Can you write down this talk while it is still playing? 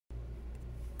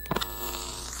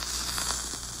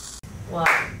1,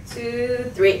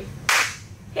 2, 3.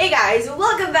 Hey guys,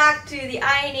 welcome back to the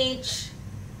INH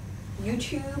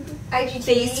YouTube, IGTV.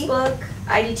 Facebook,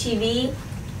 IGTV.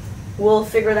 We'll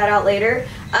figure that out later.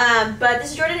 But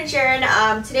this is Jordan and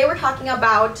Sharon. Today we're talking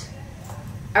about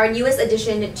our newest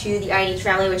addition to the INH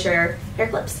family, which are hair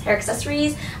clips, hair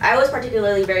accessories. I was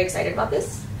particularly very excited about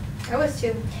this. I was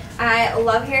too. I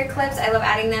love hair clips. I love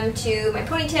adding them to my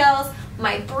ponytails,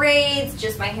 my braids,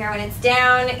 just my hair when it's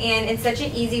down, and it's such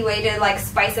an easy way to like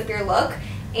spice up your look.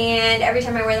 And every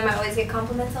time I wear them, I always get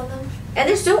compliments on them. And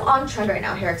they're so on trend right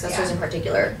now, hair accessories in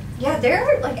particular. Yeah,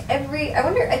 they're like I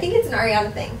think it's an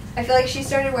Ariana thing. I feel like she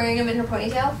started wearing them in her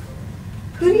ponytail.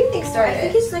 Who do you think started? I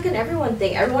think it's like an everyone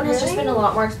thing. Everyone has just been a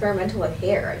lot more experimental with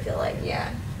hair, I feel like.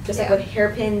 Yeah. Just like with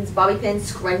hairpins, bobby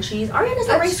pins, scrunchies. Ariana's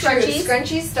not wearing scrunchies.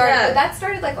 Scrunchies started, but that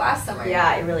started like last summer.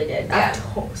 Yeah, it really did. Yeah.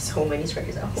 I have so many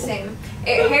scrunchies at home. Same.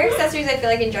 Hair accessories, I feel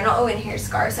like in general, and hair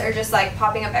scarves are just like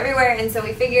popping up everywhere, and so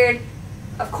we figured,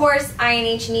 of course,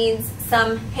 INH needs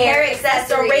some hair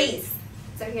accessories.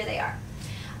 So here they are.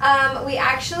 We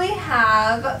actually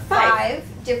have 5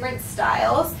 different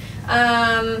styles.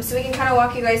 So we can kind of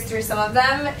walk you guys through some of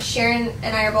them. Sharon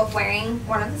and I are both wearing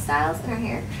one of the styles in our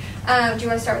hair. Do you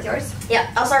want to start with yours?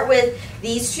 Yeah, I'll start with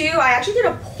these two. I actually did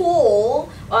a poll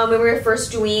when we were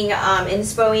first doing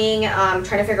inspoing,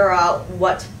 trying to figure out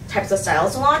what types of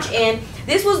styles to launch, and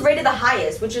this was rated the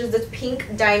highest, which is this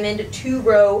pink diamond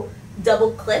 2-row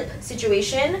double clip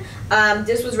situation.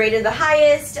 This was rated the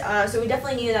highest, so we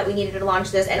definitely knew that we needed to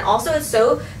launch this, and also it's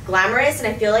so glamorous, and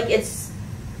I feel like she's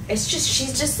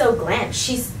just so glam.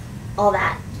 She's all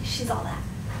that. She's all that.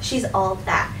 She's all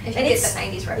that. If you get the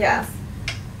 90s reference. Yeah.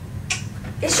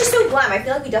 It's just so glam. I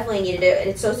feel like we definitely needed it, and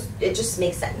it just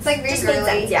makes sense. It's like very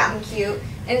girly and cute,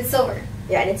 and it's silver.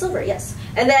 Yeah, and it's silver, yes.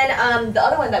 And then the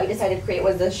other one that we decided to create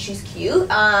was the She's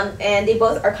Cute, and they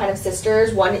both are kind of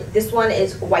sisters. This one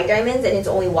is white diamonds, and it's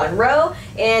only 1 row.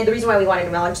 And the reason why we wanted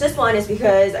to launch this one is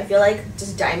because I feel like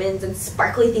just diamonds and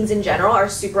sparkly things in general are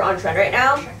super on trend right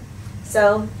now. Sure.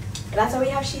 So that's why we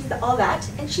have She's all that,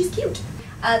 and She's Cute.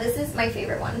 This is my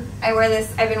favorite one. I wear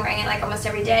this, I've been wearing it like almost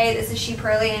every day. This is She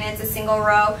Pearly, and it's a single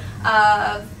row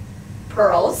of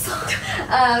pearls,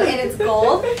 and it's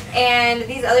gold. And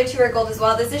these other 2 are gold as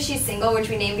well. This is She's Single, which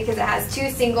we named because it has 2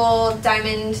 single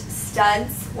diamond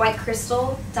studs, white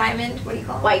crystal diamond. What do you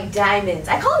call them? White diamonds.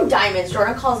 I call them diamonds.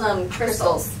 Jordan calls them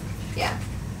crystals. Yeah.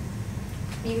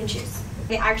 You can choose.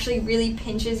 It actually really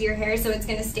pinches your hair, so it's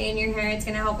going to stay in your hair. It's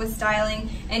going to help with styling,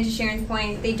 and to Sharon's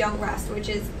point, they don't rust, which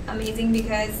is amazing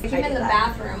because I keep them in the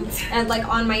bathroom and like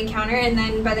on my counter, and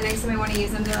then by the next time I want to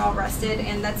use them, they're all rusted,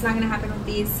 and that's not going to happen with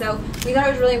these. So we thought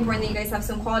it was really important that you guys have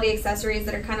some quality accessories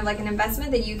that are kind of like an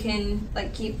investment that you can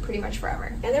like keep pretty much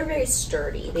forever. And they're very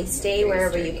sturdy. They stay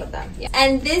wherever you put them. Yeah.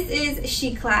 And this is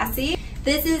She Classy.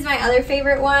 This is my other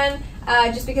favorite one.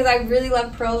 Just because I really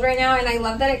love pearls right now, and I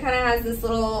love that it kind of has this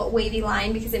little wavy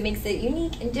line because it makes it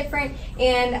unique and different.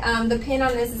 And the pin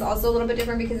on this is also a little bit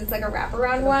different because it's like a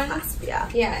wraparound one. Clasp, yeah.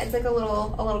 Yeah, it's like a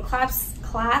little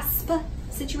clasp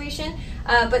situation,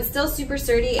 but still super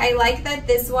sturdy. I like that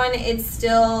this one, it's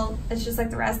just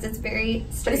like the rest. It's very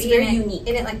sturdy. But it's very unique.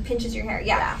 And it like pinches your hair.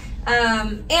 Yeah.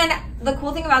 And the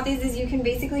cool thing about these is you can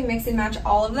basically mix and match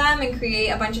all of them and create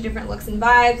a bunch of different looks and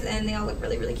vibes, and they all look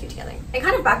really, really cute together. And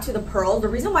kind of back to the pearls, the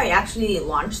reason why I actually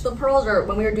launched the pearls, or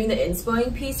when we were doing the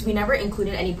inspoing piece, we never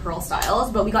included any pearl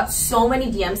styles, but we got so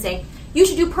many DMs saying, you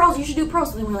should do pearls, you should do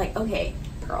pearls. So then we're like, okay,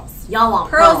 pearls. Y'all want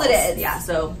pearls. It is. Yeah,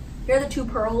 so here are the 2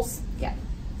 pearls. Yeah.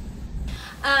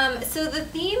 So the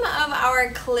theme of our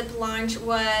clip launch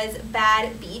was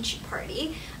Bad Beach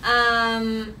Party.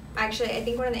 Actually, I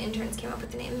think one of the interns came up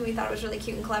with the name, and we thought it was really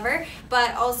cute and clever.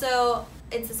 But also,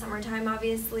 it's the summertime,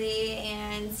 obviously,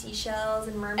 and seashells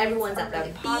and mermaids. Everyone's at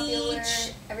the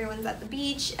beach. Everyone's at the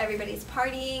beach. Everybody's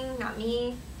partying. Not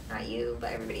me, not you,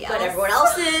 but everybody else. But everyone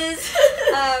else is.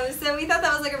 So we thought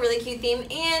that was like a really cute theme,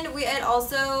 and it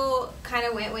also kind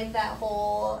of went with that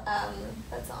whole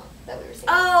that song that we were singing.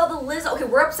 Oh, the Lizzo. Okay,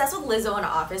 we're obsessed with Lizzo in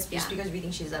Office just because we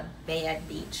think she's a bad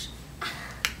beach.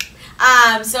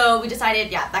 So we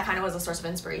decided, that kind of was a source of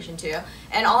inspiration too.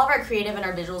 And all of our creative and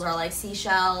our visuals are like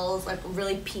seashells, like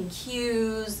really pink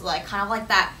hues, like kind of like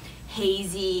that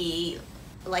hazy,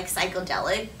 like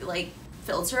psychedelic, like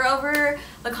filter over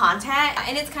the content.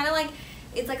 And it's kind of like,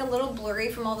 it's like a little blurry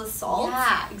from all the salt.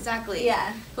 Yeah, exactly.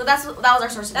 Yeah. So that was our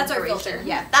source of inspiration. That's our filter.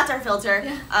 Yeah, that's our filter.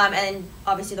 Yeah. And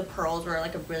obviously the pearls were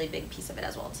like a really big piece of it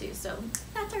as well too. So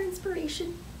that's our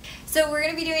inspiration. So we're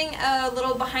going to be doing a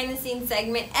little behind the scenes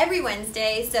segment every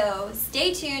Wednesday, so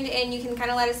stay tuned, and you can kind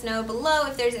of let us know below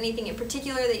if there's anything in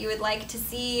particular that you would like to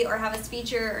see or have us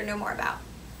feature or know more about.